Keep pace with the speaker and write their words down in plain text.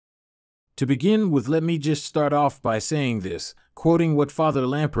To begin with, let me just start off by saying this, quoting what Father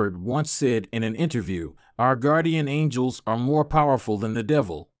Lampert once said in an interview, "Our guardian angels are more powerful than the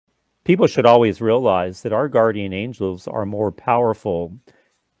devil." People should always realize that our guardian angels are more powerful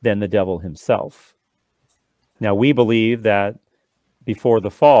than the devil himself. Now, we believe that before the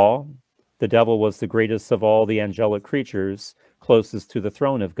fall, the devil was the greatest of all the angelic creatures, closest to the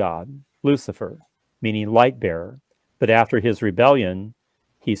throne of God, Lucifer, meaning light bearer. But after his rebellion,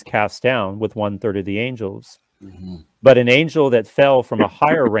 he's cast down with 1/3 of the angels. But an angel that fell from a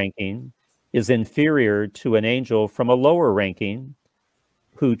higher ranking is inferior to an angel from a lower ranking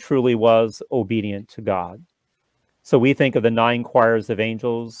who truly was obedient to God. So we think of the 9 choirs of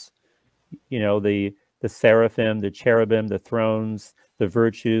angels, the seraphim, the cherubim, the thrones, the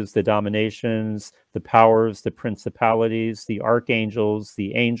virtues, the dominations, the powers, the principalities, the archangels,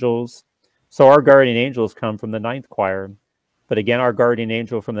 the angels. So our guardian angels come from the 9th choir. But again, our guardian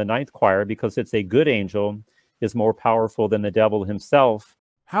angel from the 9th choir, because it's a good angel, is more powerful than the devil himself.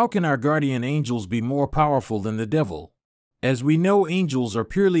 How can our guardian angels be more powerful than the devil? As we know, angels are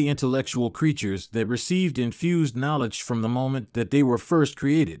purely intellectual creatures that received infused knowledge from the moment that they were first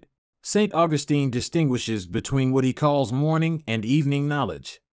created. St. Augustine distinguishes between what he calls morning and evening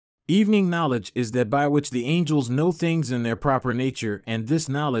knowledge. Evening knowledge is that by which the angels know things in their proper nature, and this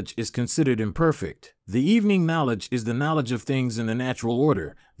knowledge is considered imperfect. The evening knowledge is the knowledge of things in the natural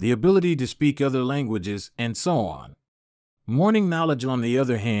order, the ability to speak other languages, and so on. Morning knowledge, on the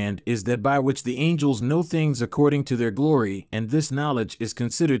other hand, is that by which the angels know things according to their glory, and this knowledge is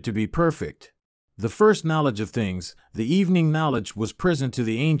considered to be perfect. The first knowledge of things, the evening knowledge, was present to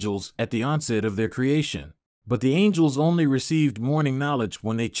the angels at the onset of their creation. But the angels only received morning knowledge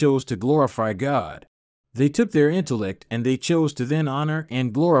when they chose to glorify God. They took their intellect and they chose to then honor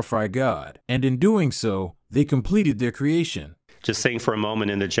and glorify God, and in doing so, they completed their creation. Just saying for a moment,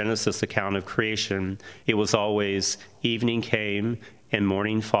 in the Genesis account of creation, it was always evening came and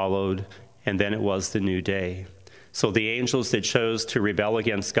morning followed, and then it was the new day. So the angels that chose to rebel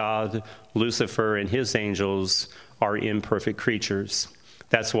against God, Lucifer and his angels, are imperfect creatures.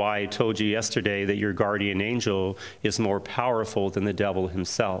 That's why I told you yesterday that your guardian angel is more powerful than the devil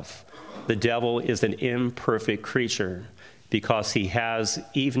himself. The devil is an imperfect creature because he has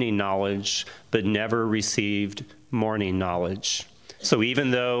evening knowledge but never received morning knowledge. So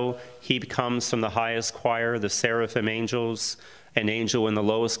even though he comes from the highest choir, the seraphim angels, an angel in the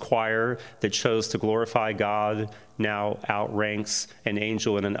lowest choir that chose to glorify God now outranks an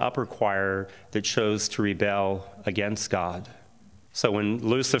angel in an upper choir that chose to rebel against God. So when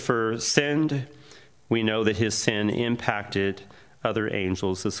Lucifer sinned, we know that his sin impacted other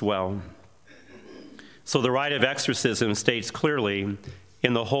angels as well. So the rite of exorcism states clearly,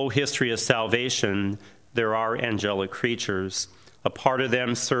 in the whole history of salvation, there are angelic creatures. A part of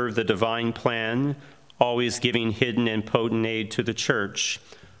them serve the divine plan, always giving hidden and potent aid to the church.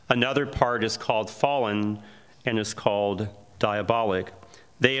 Another part is called fallen and is called diabolic.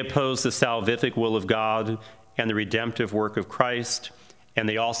 They oppose the salvific will of God and the redemptive work of Christ, and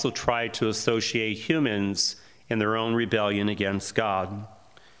they also try to associate humans in their own rebellion against God.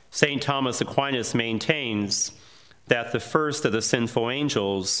 St. Thomas Aquinas maintains that the first of the sinful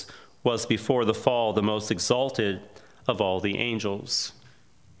angels was before the fall the most exalted of all the angels.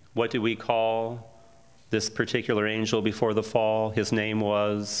 What do we call this particular angel before the fall? His name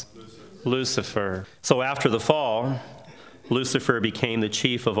was Lucifer. So after the fall, Lucifer became the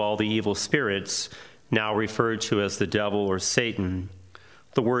chief of all the evil spirits, now referred to as the devil or Satan.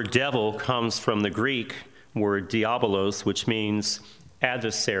 The word devil comes from the Greek word diabolos, which means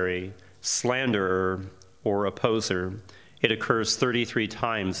adversary, slanderer, or opposer. It occurs 33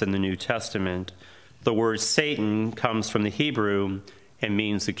 times in the New Testament. The word Satan comes from the Hebrew and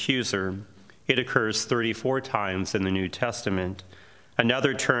means accuser. It occurs 34 times in the New Testament.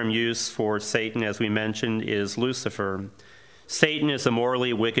 Another term used for Satan, as we mentioned, is Lucifer. Satan is a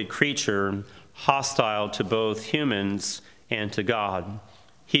morally wicked creature, hostile to both humans and to God.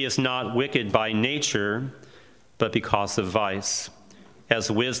 He is not wicked by nature, but because of vice. As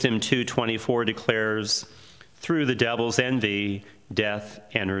Wisdom 2:24 declares, through the devil's envy, death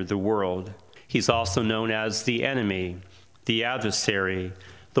entered the world. He's also known as the enemy, the adversary,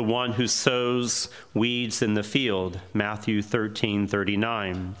 the one who sows weeds in the field, Matthew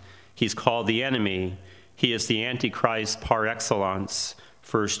 13:39. He's called the enemy. He is the Antichrist par excellence,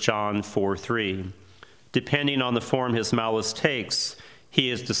 1 John 4:3. Depending on the form his malice takes, he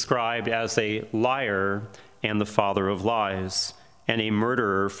is described as a liar and the father of lies, and a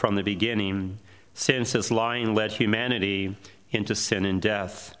murderer from the beginning, since his lying led humanity into sin and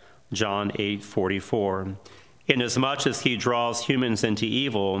death, John 8:44. Inasmuch as he draws humans into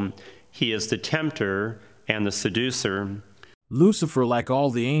evil, he is the tempter and the seducer. Lucifer, like all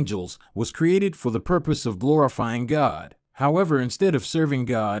the angels, was created for the purpose of glorifying God. However, instead of serving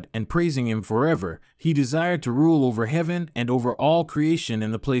God and praising Him forever, he desired to rule over heaven and over all creation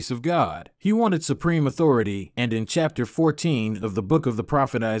in the place of God. He wanted supreme authority, and in chapter 14 of the book of the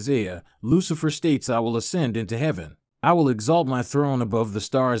prophet Isaiah, Lucifer states, "I will ascend into heaven. I will exalt my throne above the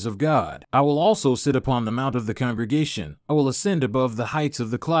stars of God. I will also sit upon the mount of the congregation. I will ascend above the heights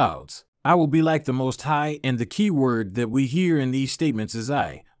of the clouds. I will be like the Most High," and the key word that we hear in these statements is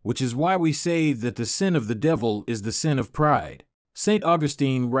I, which is why we say that the sin of the devil is the sin of pride. St.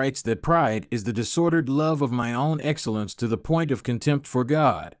 Augustine writes that pride is the disordered love of my own excellence to the point of contempt for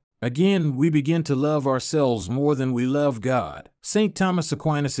God. Again, we begin to love ourselves more than we love God. St. Thomas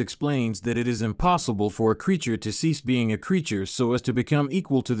Aquinas explains that it is impossible for a creature to cease being a creature so as to become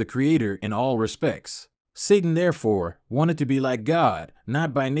equal to the Creator in all respects. Satan, therefore, wanted to be like God,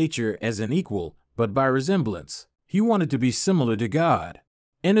 not by nature as an equal, but by resemblance. He wanted to be similar to God.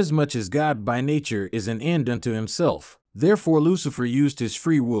 Inasmuch as God by nature is an end unto himself, therefore Lucifer used his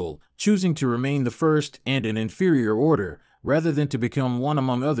free will, choosing to remain the first and an inferior order, rather than to become one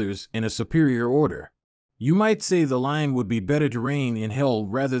among others in a superior order. You might say the line would be better to reign in hell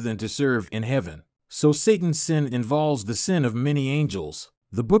rather than to serve in heaven. So Satan's sin involves the sin of many angels.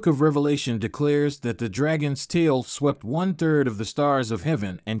 The book of Revelation declares that the dragon's tail swept 1/3 of the stars of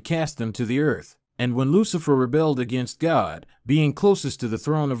heaven and cast them to the earth. And when Lucifer rebelled against God, being closest to the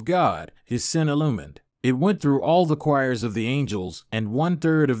throne of God, his sin illumined. It went through all the choirs of the angels, and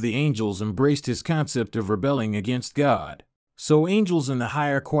 1/3 of the angels embraced his concept of rebelling against God. So angels in the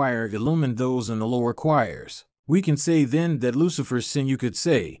higher choir illumined those in the lower choirs. We can say then that Lucifer's sin, you could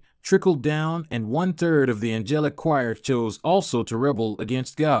say, trickled down, and 1/3 of the angelic choir chose also to rebel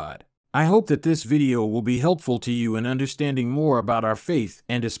against God. I hope that this video will be helpful to you in understanding more about our faith,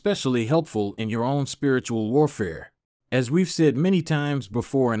 and especially helpful in your own spiritual warfare. As we've said many times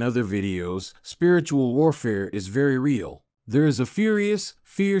before in other videos, spiritual warfare is very real. There is a furious,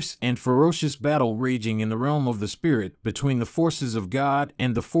 fierce, and ferocious battle raging in the realm of the spirit between the forces of God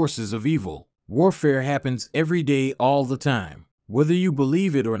and the forces of evil. Warfare happens every day, all the time. Whether you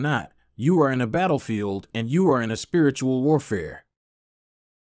believe it or not, you are in a battlefield and you are in a spiritual warfare.